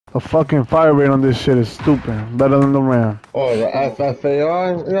The fucking fire rate on this shit is stupid. Better than the RAM. Oh, the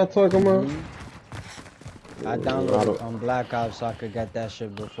FFAR? Y'all talking about? I downloaded it on Black Ops so I could get that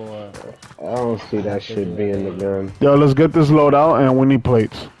shit before. I don't see that shit being the gun. Yo, let's get this load out and we need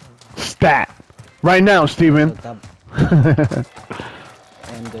plates. Stat. Right now, Steven.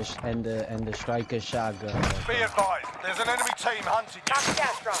 And the striker shotgun. Be advised, there's an enemy team hunting you. Copy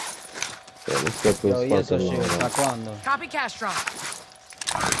Castro. Yeah, let's get this fucking Copy Castro.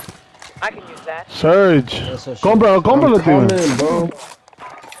 I can use that. Surge. Compra, coming, bro.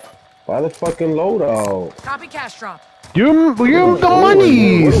 Buy the fucking loadout. Copy Castro. Give him the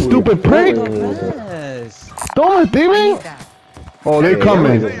money, stupid prick. Don't Steven. Oh, they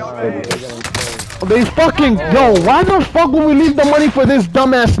coming. They fucking yo. Why the fuck would we leave the money for this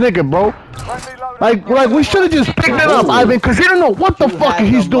dumbass nigga, bro? Like we should have just picked it up, Ivan, cause he don't know what the fuck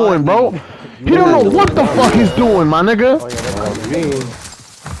he's doing, bro. He don't know what the fuck he's doing, my nigga.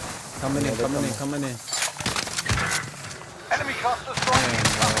 Coming in. Enemy cluster strike.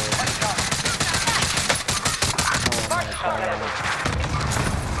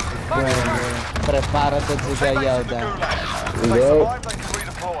 Prepárate to get yelled at. If they survive, they can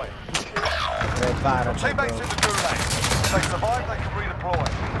redeploy. Teammates in the gulag. If they survive, they can redeploy.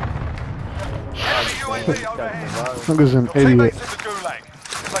 Enemy UAV overhead. Nigga's an Teammates in idiot. the gulag.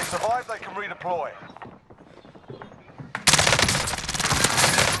 If they survive, they can redeploy.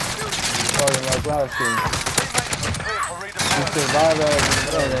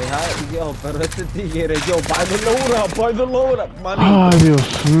 Yo, pero este tigre, yo, buy the load up, man. Ay, Dios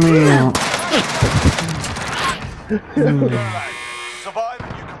mío. Survive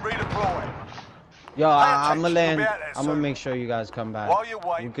and you can redeploy. Yo, I'm gonna make sure you guys come back. While you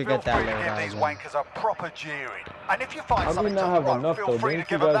wait, we could feel get that free to load give out. these wankers a proper jeering. And if you find How do something we not have to enough feel though? free to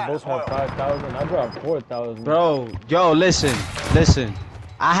Didn't you give them guys that both as well. have 5,000? I dropped 4,000. Bro, yo, listen.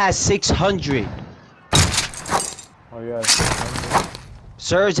 I had 600. Oh yeah.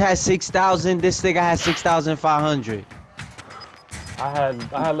 Serge had 6,000. This nigga had 6,500. I had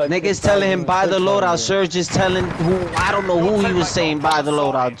like Niggas telling him buy the loadout. Serge is telling I don't know who he was saying buy the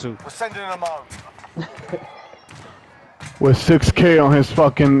loadout to. We're sending them home. With 6K on his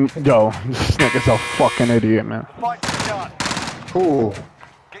fucking yo, this nigga's a fucking idiot, man. Fight's done. Cool.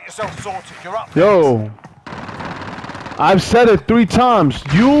 Get yourself sorted. You're up. Yo, I've said it 3 times.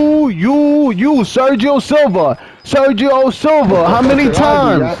 You, Sergio Silva. How many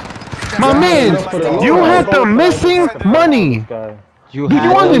times? My man, you had the missing money. Do you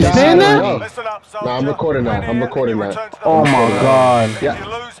understand that? Nah, I'm recording that. Oh my god. Yeah,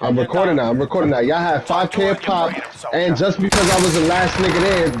 I'm recording that. Y'all had 5K a pop, and just because I was the last nigga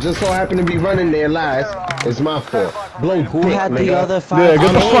there, just so happened to be running there last, it's my fault. Blow Who had the other 5? Yeah,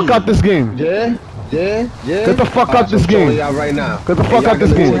 get the fuck out this game. Yeah. Get the fuck out this game. Right now. Get the fuck out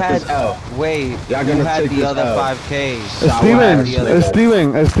this game. Wait, y'all who gonna had take the this other L. 5K? It's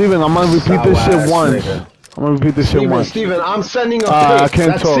Steven, I'm gonna repeat this shit once. I'm gonna repeat this shit once. Steven, I'm sending a pic. I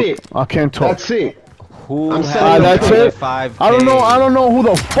can't That's talk. it. I can't talk. That's it. Who I'm had that's the it? 5K? I don't know who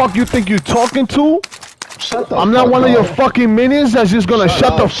the fuck you think you're talking to. Shut the I'm not one of your fucking minions that's just gonna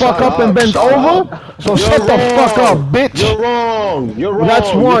shut the fuck up and bend over. So shut the fuck up, bitch. You're wrong.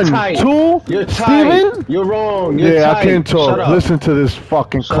 That's one. Two. You're tight. Steven? You're wrong. Yeah, I can't talk. Listen to this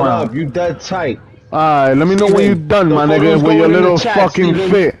fucking Shut clown. up. You dead tight. Alright, let me know when you done, my nigga, with your little fucking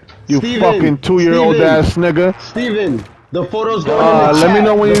fit. You fucking 2-year-old ass nigga. Steven, the photos going in the chat. Let me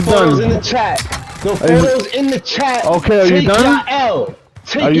know when you're done. The photos in the chat. The photos in the chat. Okay, are you done?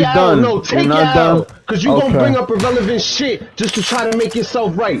 Take your L. No, take your L. Because you gonna bring up irrelevant shit just to try to make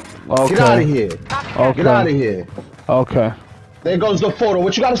yourself right. Okay. Get out of here. Okay. Get out of here. Okay. There goes the photo.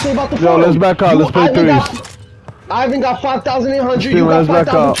 What you gotta say about the photo? Yo, let's back out. Let's play threes. Ivan got 5,800. You got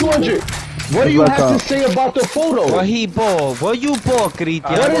 5,200. What do you have to say about the photo? Well, he ball. What you ball,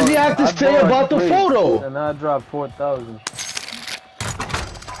 Cristian? What does he have to say about the photo? And I dropped 4,000.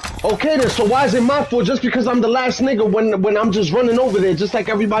 Okay then, so why is it my fault just because I'm the last nigga when I'm just running over there just like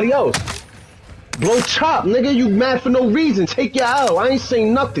everybody else? Blow chop, nigga, you mad for no reason. Take your L. I ain't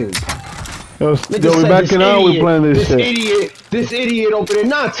saying nothing. Yo, we backing out, we playing this shit. This idiot over there.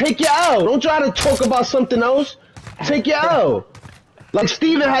 Nah, take your L. Don't try to talk about something else. Take your L. Like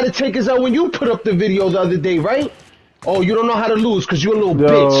Steven had to take his L when you put up the video the other day, right? Oh, you don't know how to lose because you a little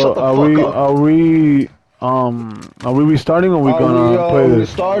bitch. Shut the fuck up. Are we restarting or we gonna play this? Are we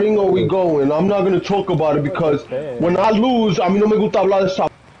starting or we going? I'm not gonna talk about it because when I lose, a mí no me gusta hablar de esa.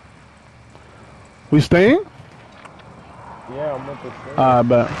 We staying? Yeah, I'm with the stay. I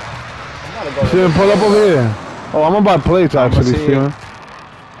bet. Steven, pull up over here. Oh, I'm gonna buy plates actually, Steven.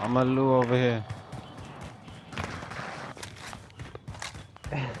 I'm gonna lure over here.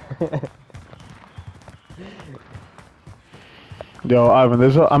 Yo, Ivan,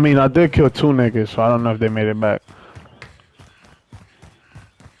 there's I mean, I did kill 2 niggas, so I don't know if they made it back.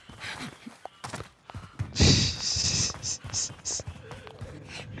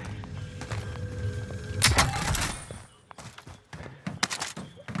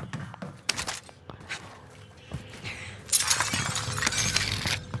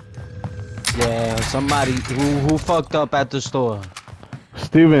 Yeah, somebody who fucked up at the store.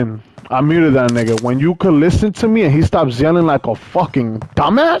 Steven, I muted that nigga. When you could listen to me and he stops yelling like a fucking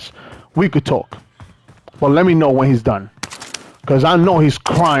dumbass, we could talk. But let me know when he's done. Cause I know he's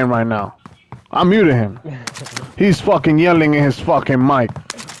crying right now. I muted him. He's fucking yelling in his fucking mic.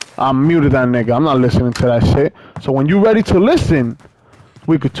 I muted that nigga. I'm not listening to that shit. So when you ready to listen,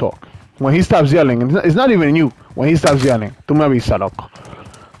 we could talk. When he stops yelling, and it's not even you. When he stops yelling, tú me avisas, loco.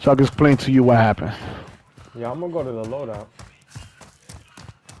 So I can explain to you what happened. Yeah, I'm gonna go to the loadout.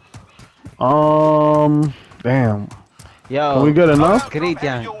 Damn. Yo, Can we get enough?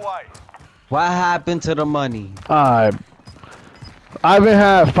 Christian, what happened to the money? Alright. Ivan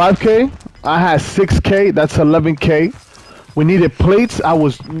had 5K. I had 6K. That's 11K. We needed plates. I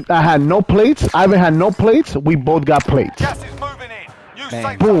had no plates. Ivan had no plates. We both got plates. Gas is moving in. You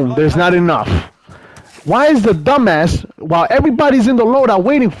safe Boom. zone There's not enough. Why is the dumbass, while everybody's in the loadout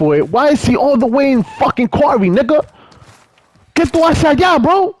waiting for it, why is he all the way in fucking Quarry, nigga? ¿Qué tú haces allá,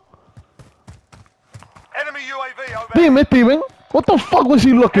 bro? Enemy UAV overhead. Dime, Steven. What the fuck was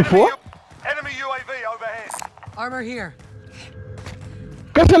he looking for? Enemy UAV overhead. Armor here.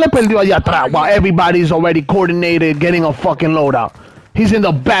 ¿Qué se le perdió allá atrás while everybody's already coordinated getting a fucking loadout? He's in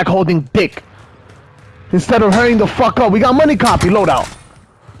the back holding dick. Instead of hurrying the fuck up, we got money copy loadout.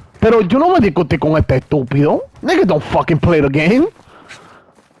 Pero yo no me discutí con este estúpido. Niggas don't fucking play the game.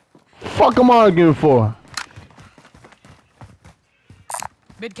 Fuck am I arguing for?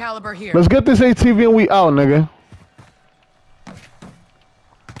 Mid caliber here. Let's get this ATV and we out, nigga.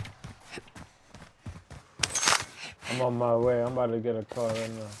 I'm on my way. I'm about to get a car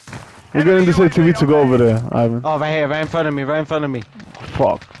right now. We're getting this ATV to go over there, Ivan. Oh, right here, right in front of me, right in front of me.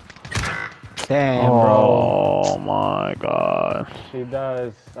 Fuck. Damn, bro. Oh my god. He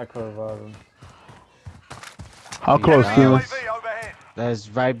dies. I could revive him. How close, Steven? UAV overhead. That's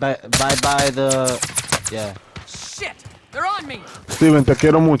right by the, yeah. Shit! They're on me! Steven, te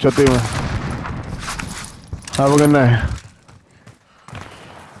quiero mucho, Steven. Have a good night.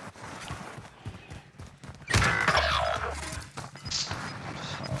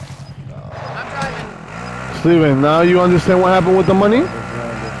 I'm driving. Steven, now you understand what happened with the money?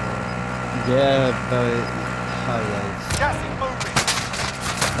 Yeah, but, oh yeah. Gas is moving.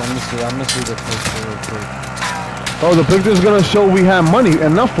 Let me see, I'm gonna see the picture real quick. Oh, the picture's gonna show we have money,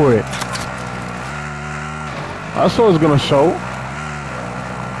 enough for it. That's all it's gonna show.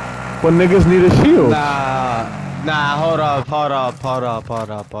 But niggas need a shield. Nah, hold up.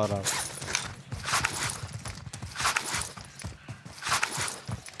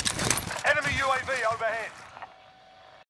 Enemy UAV overhead.